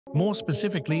More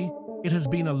specifically, it has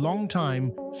been a long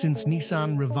time since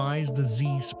Nissan revised the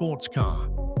Z sports car.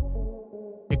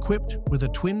 Equipped with a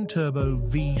twin-turbo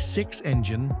V6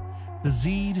 engine, the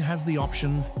Z has the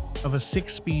option of a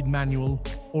 6-speed manual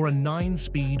or a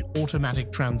 9-speed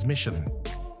automatic transmission.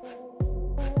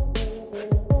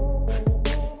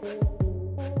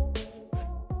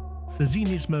 The Z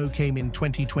Nismo came in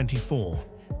 2024,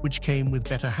 which came with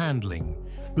better handling,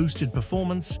 boosted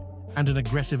performance, and an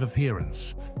aggressive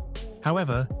appearance.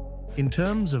 However, in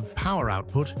terms of power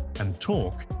output and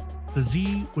torque, the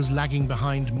Z was lagging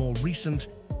behind more recent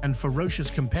and ferocious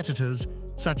competitors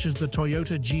such as the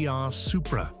Toyota GR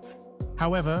Supra.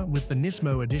 However, with the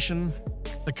Nismo edition,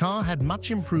 the car had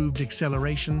much improved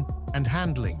acceleration and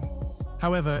handling.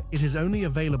 However, it is only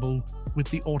available with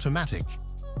the automatic,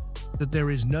 that there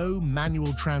is no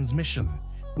manual transmission,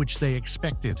 which they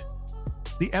expected.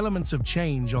 The elements of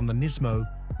change on the Nismo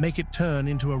make it turn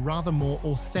into a rather more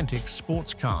authentic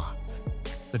sports car.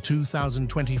 The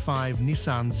 2025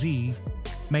 Nissan Z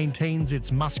maintains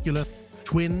its muscular,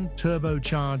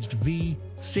 twin-turbocharged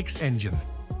V6 engine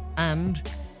and,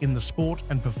 in the sport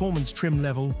and performance trim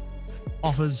level,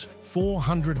 offers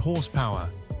 400 horsepower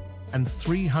and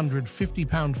 350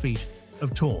 pound-feet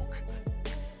of torque.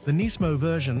 The Nismo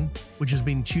version, which has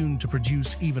been tuned to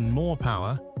produce even more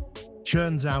power,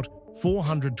 churns out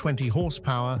 420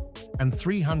 horsepower and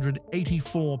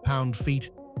 384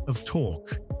 pound-feet of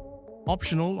torque.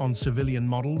 Optional on civilian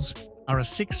models are a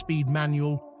 6-speed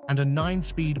manual and a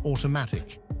 9-speed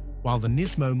automatic, while the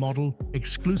Nismo model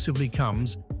exclusively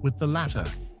comes with the latter.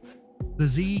 The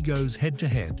Z goes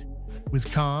head-to-head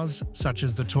with cars such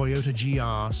as the Toyota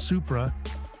GR Supra,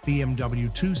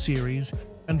 BMW 2 Series,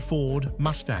 and Ford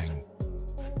Mustang.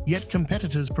 Yet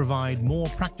competitors provide more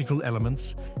practical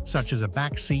elements such as a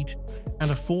back seat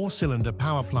and a 4-cylinder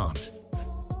power plant.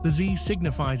 The Z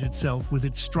signifies itself with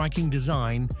its striking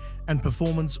design and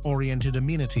performance-oriented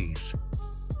amenities.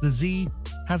 The Z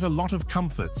has a lot of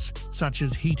comforts such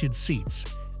as heated seats,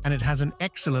 and it has an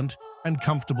excellent and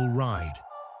comfortable ride.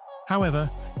 However,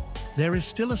 there is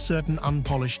still a certain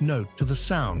unpolished note to the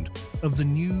sound of the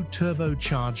new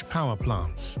turbocharged power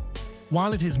plants.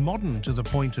 While it is modern to the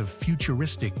point of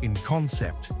futuristic in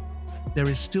concept, there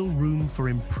is still room for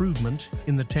improvement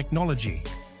in the technology,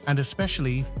 and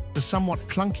especially the somewhat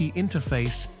clunky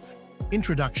interface.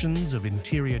 Introductions of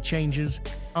interior changes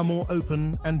are more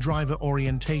open and driver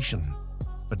orientation,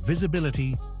 but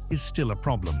visibility is still a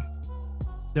problem.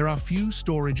 There are few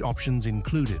storage options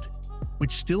included,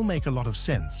 which still make a lot of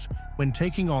sense when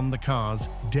taking on the car's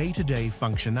day-to-day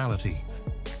functionality.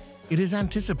 It is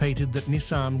anticipated that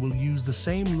Nissan will use the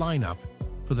same lineup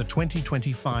for the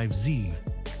 2025 Z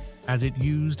as it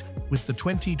used with the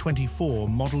 2024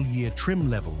 model year trim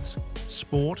levels,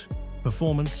 Sport,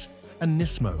 Performance, and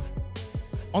Nismo.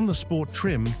 On the Sport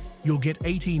trim, you'll get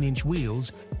 18-inch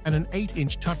wheels and an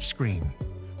 8-inch touchscreen,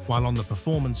 while on the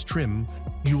Performance trim,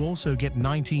 you also get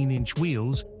 19-inch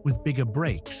wheels with bigger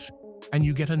brakes, and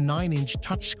you get a 9-inch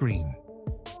touchscreen.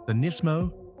 The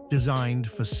Nismo,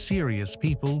 designed for serious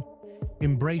people,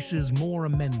 embraces more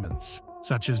amendments,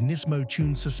 such as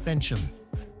Nismo-tuned suspension,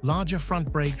 larger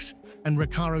front brakes, and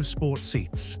Recaro Sport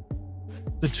seats.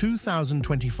 The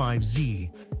 2025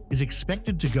 Z is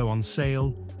expected to go on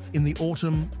sale in the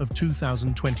autumn of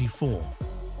 2024.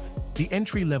 The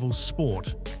entry-level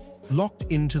Sport locked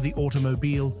into the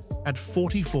automobile at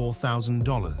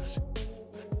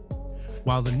 $44,000,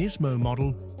 while the Nismo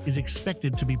model is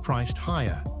expected to be priced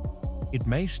higher. It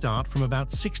may start from about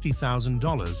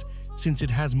 $60,000 since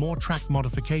it has more track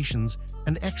modifications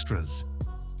and extras.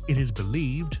 It is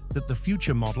believed that the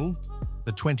future model,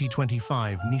 the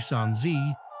 2025 Nissan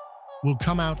Z, will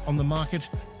come out on the market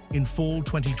in fall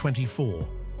 2024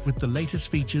 with the latest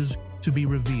features to be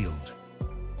revealed.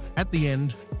 At the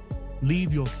end,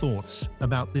 leave your thoughts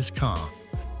about this car.